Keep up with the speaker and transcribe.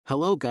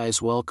Hello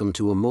guys, welcome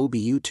to a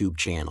Mobi YouTube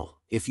channel.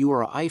 If you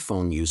are an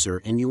iPhone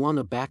user and you want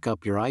to back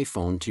up your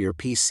iPhone to your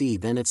PC,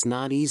 then it's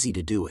not easy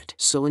to do it.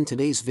 So in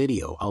today's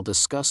video I'll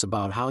discuss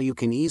about how you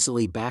can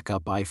easily back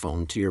up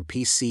iPhone to your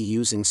PC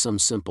using some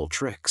simple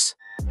tricks.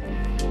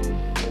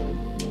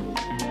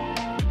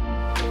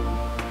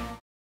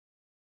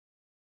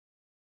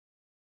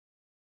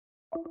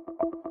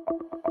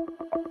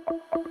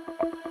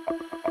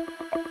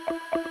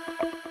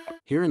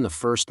 Here in the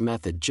first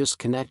method, just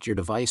connect your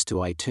device to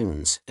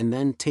iTunes and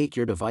then take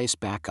your device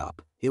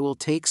backup. It will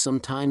take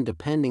some time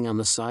depending on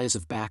the size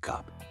of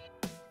backup.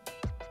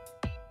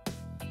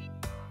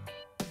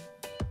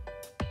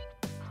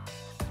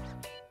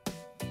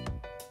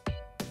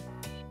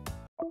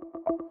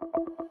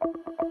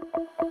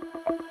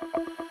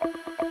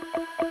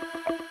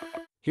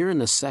 Here in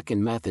the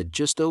second method,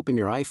 just open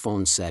your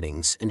iPhone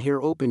settings and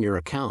here open your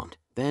account,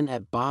 then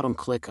at bottom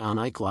click on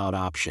iCloud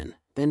option.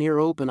 Then here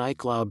open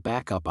iCloud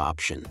backup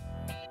option.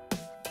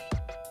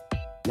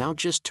 Now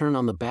just turn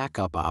on the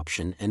backup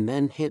option and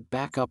then hit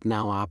backup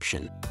now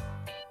option.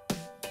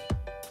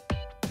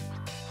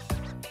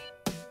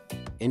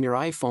 And your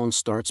iPhone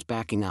starts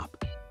backing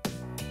up.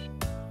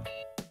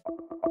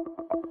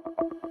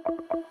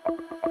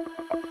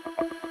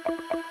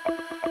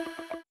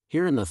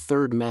 Here in the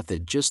third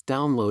method, just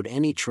download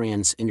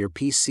AnyTrans in your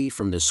PC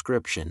from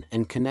description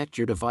and connect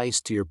your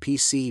device to your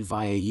PC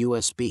via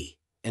USB.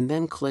 And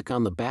then click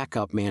on the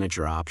Backup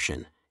Manager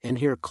option, and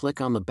here click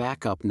on the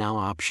Backup Now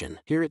option.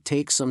 Here it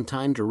takes some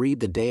time to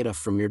read the data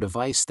from your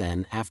device,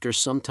 then after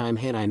some time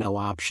hit I know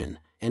option,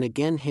 and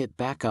again hit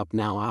Backup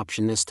Now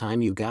option. This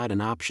time you got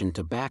an option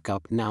to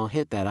backup now,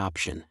 hit that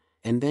option,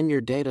 and then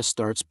your data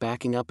starts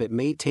backing up. It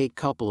may take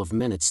couple of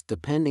minutes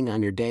depending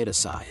on your data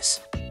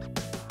size.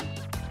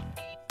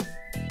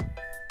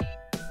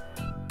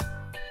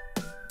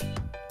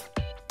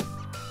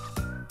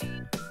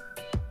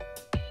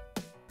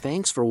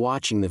 Thanks for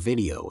watching the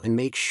video, and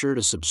make sure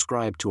to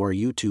subscribe to our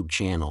YouTube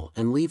channel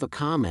and leave a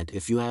comment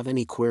if you have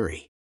any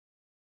query.